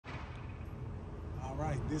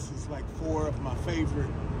Right, this is like 4 of my favorite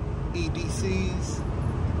EDCs,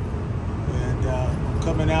 and I'm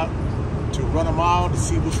coming out to run them all to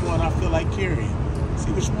see which one I feel like carrying,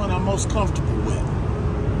 see which one I'm most comfortable with.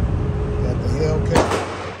 Got the Hellcat.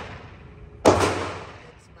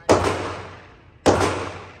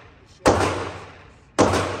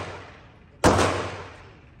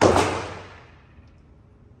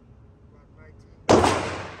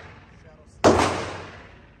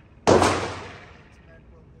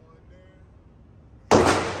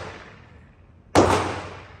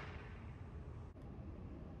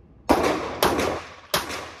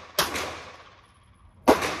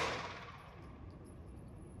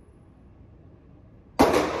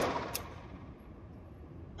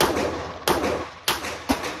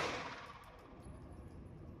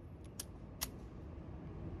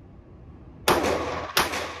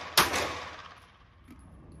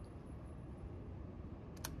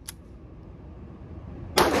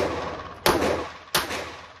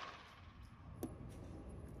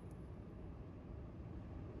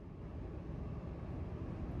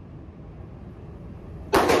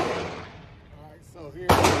 So here,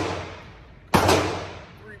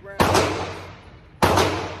 3 rounds,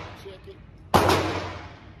 check it.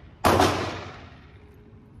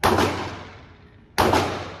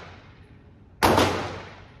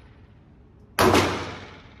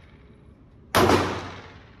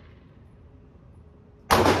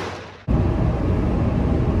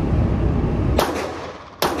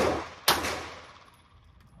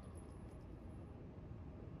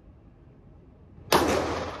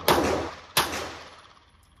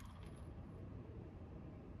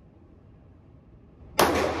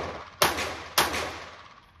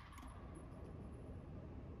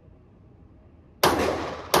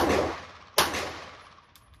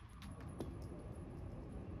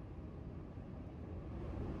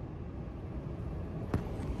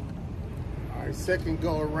 All right, second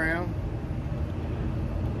go around.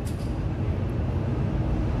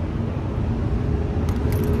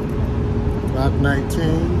 Glock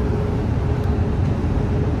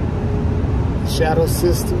 19. Shadow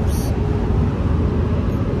Systems.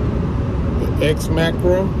 The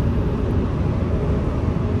X-Macro.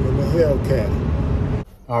 And the Hellcat.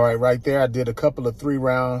 All right, right there, I did a couple of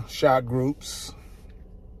 3-round shot groups.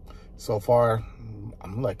 So far,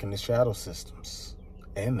 I'm liking the Shadow Systems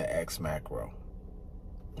and the X-Macro.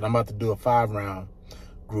 But I'm about to do a 5-round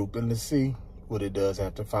group and let's see what it does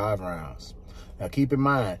after 5 rounds. Now keep in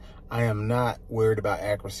mind, I am not worried about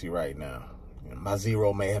accuracy right now. My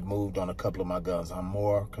zero may have moved on a couple of my guns. I'm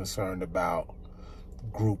more concerned about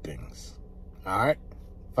groupings. All right,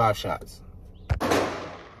 5 shots.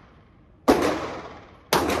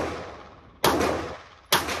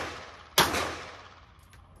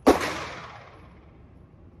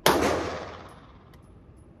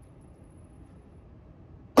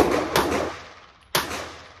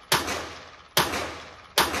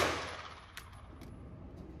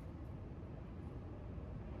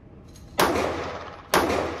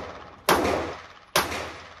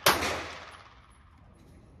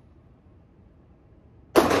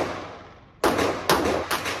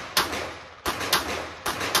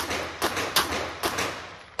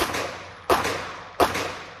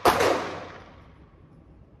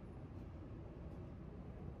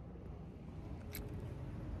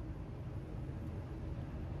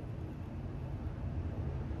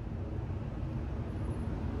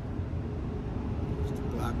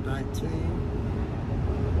 Glock 19,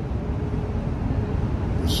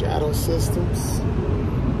 the Shadow Systems,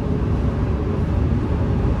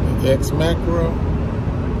 the X-Macro,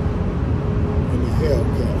 and the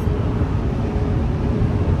Hellcat.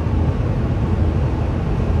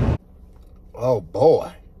 Oh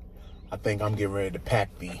boy, I think I'm getting ready to pack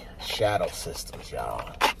the Shadow Systems,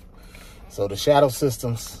 y'all. So the Shadow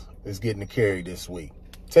Systems is getting the carry this week.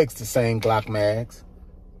 Takes the same Glock mags.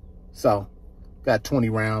 So got 20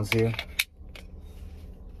 rounds here.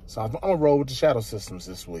 So I'm gonna roll with the Shadow Systems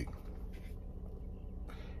this week.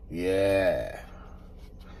 Yeah.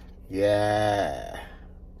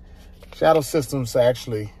 Shadow Systems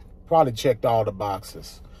actually probably checked all the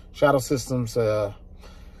boxes. Shadow Systems,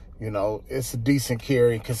 you know, it's a decent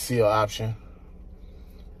carry, conceal option.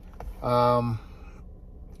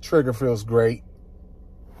 Trigger feels great.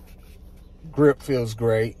 Grip feels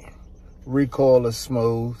great. Recoil is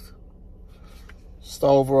smooth. Just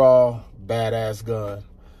overall badass gun.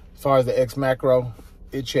 As far as the X-Macro,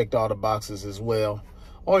 it checked all the boxes as well.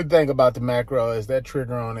 Only thing about the macro is that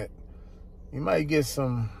trigger on it, you might get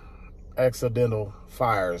some accidental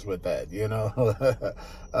fires with that, you know.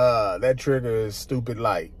 That trigger is stupid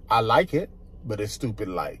light. I like it, but it's stupid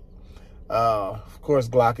light. Of course,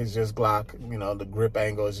 Glock is just Glock. You know, the grip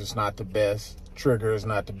angle is just not the best. Trigger is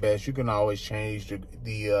not the best. You can always change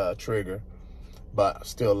the trigger, but I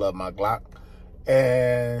still love my Glock.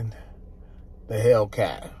 And the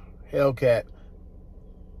Hellcat. Hellcat,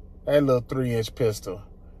 that little 3-inch pistol,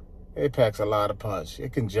 it packs a lot of punch.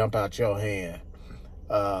 It can jump out your hand.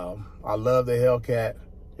 I love the Hellcat.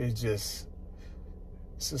 It's just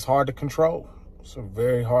hard to control. It's a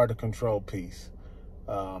very hard to control piece.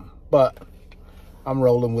 But I'm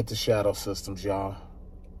rolling with the Shadow Systems, y'all.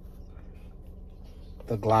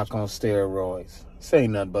 The Glock on steroids. This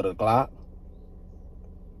ain't nothing but a Glock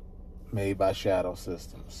made by Shadow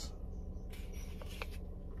Systems.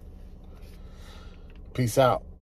 Peace out.